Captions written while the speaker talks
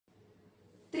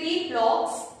three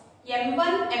blocks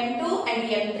M1, M2 and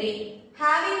M3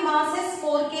 having masses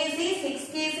 4 kg, 6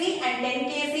 kg and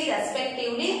 10 kg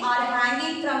respectively are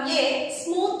hanging from a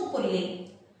smooth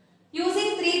pulley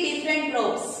using three different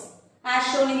ropes as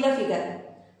shown in the figure.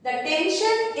 The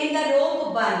tension in the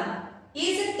rope 1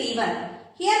 is T1.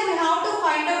 Here we have to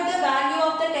find out the value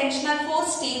of the tensional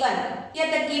force T1. Here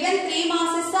the given three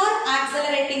masses are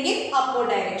accelerating in upward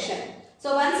direction.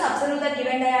 So once observe the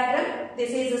given diagram.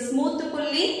 This is a smooth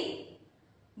pulley.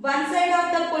 One side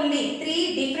of the pulley,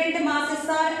 three different masses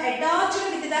are attached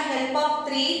with the help of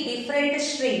three different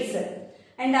strings.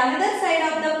 And another side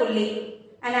of the pulley,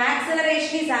 an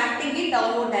acceleration is acting in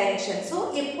downward direction.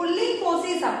 So a pulling force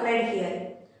is applied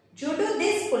here. Due to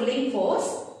this pulling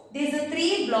force, these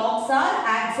three blocks are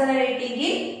accelerating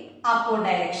in upward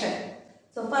direction.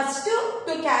 So first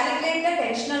to calculate the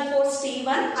tensional force T1,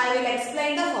 I will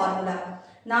explain the formula.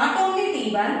 Not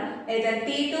only T1, either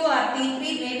T2 or T3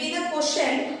 may be the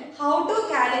question how to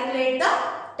calculate the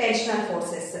tensional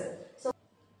forces. So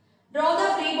draw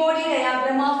the free body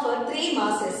diagram of three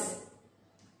masses.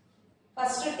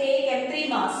 First take M3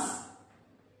 mass.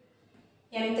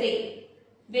 M3.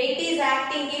 Weight is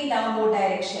acting in downward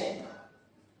direction.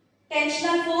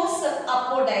 Tensional force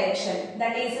upward direction,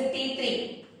 that is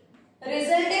T3.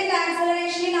 Resultant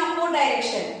acceleration in upward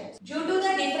direction. Due to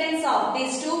the difference of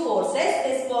these two forces,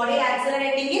 this body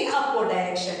accelerating in upward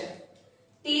direction.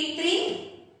 T3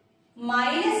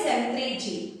 minus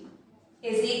M3G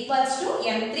is equals to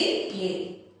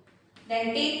M3A. Then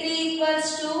T3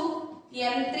 equals to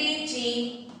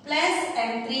M3G plus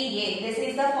M3A. This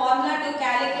is the formula to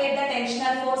calculate the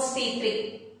tensional force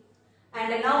T3.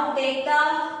 And now take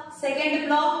the second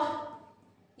block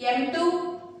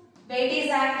M2. Weight is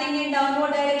acting in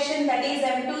downward direction, that is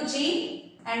M2G.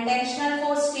 And tensional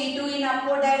force T2 in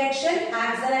upward direction,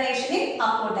 acceleration in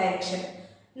upward direction.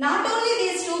 Not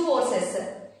only these two forces.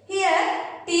 Here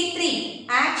T3,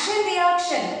 action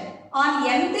reaction. On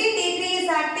M3, T3 is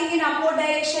acting in upward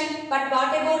direction. But what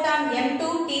about on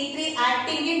M2, T3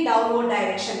 acting in downward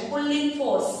direction, pulling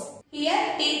force.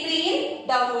 Here T3 in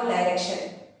downward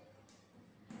direction.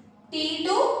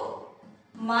 T2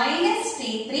 minus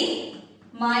T3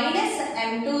 minus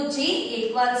M2G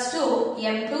equals to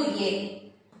M2A.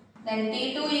 Then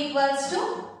T2 equals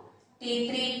to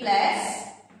T3 plus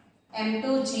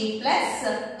M2G plus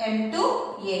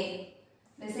M2A.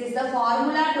 This is the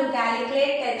formula to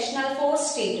calculate tensional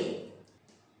force T2.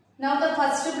 Now the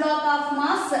first block of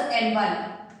mass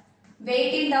M1.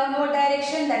 Weight in downward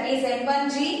direction, that is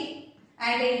M1G,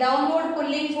 and in downward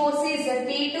pulling force is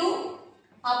T2.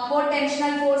 Upward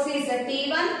tensional force is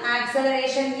T1,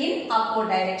 acceleration in upward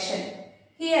direction.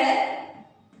 Here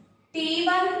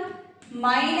T1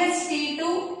 minus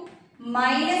T2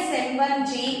 minus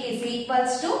M1G is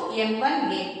equals to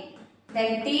M1A.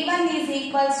 Then T1 is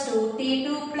equals to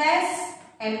T2 plus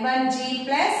M1G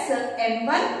plus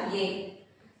M1A.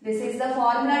 This is the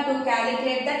formula to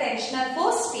calculate the tensional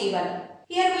force T1.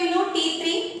 Here we know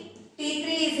T3. T3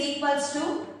 is equals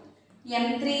to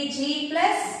M3G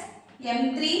plus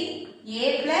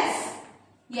M3A plus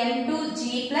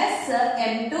M2G plus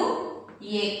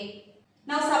M2A.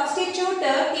 Now substitute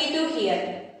T2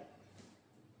 here.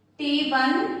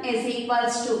 T1 is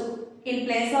equals to, in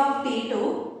place of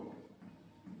T2,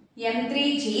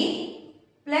 M3G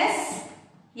plus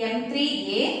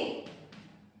M3A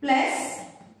plus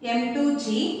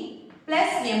M2G plus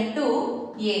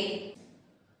M2A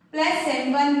plus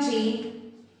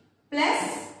M1G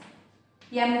plus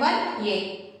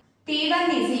M1A. T1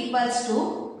 is equals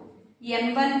to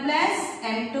M1 plus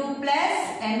M2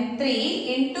 plus M3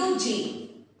 into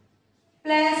G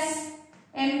plus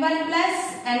M1 plus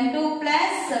M2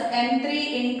 plus M3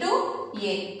 into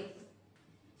A.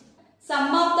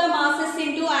 Sum of the masses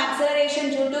into acceleration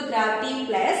due to gravity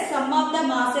plus sum of the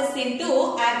masses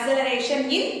into acceleration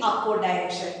in upward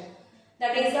direction.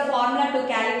 That is the formula to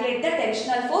calculate the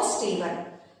tensional force T1.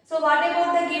 So what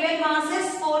about the given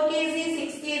masses 4 kg,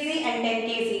 6 kg and 10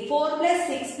 kg. 4 plus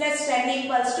 6 plus 10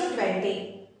 equals to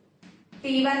 20.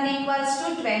 T1 equals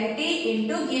to 20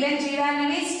 into given G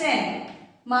value is 10.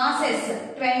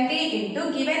 Masses 20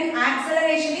 into given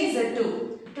acceleration is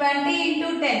 2. 20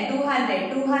 into 10,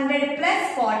 200. 200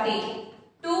 plus 40.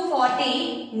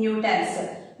 240 newtons.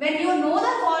 When you know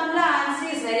the formula,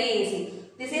 answer is very easy.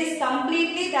 This is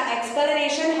completely the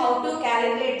acceleration, how to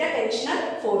calculate the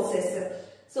tensional forces.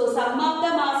 So sum of the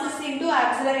masses into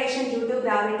acceleration due to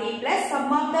gravity plus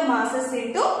sum of the masses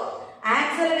into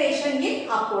acceleration in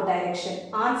upward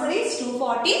direction. Answer is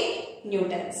 240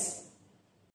 newtons.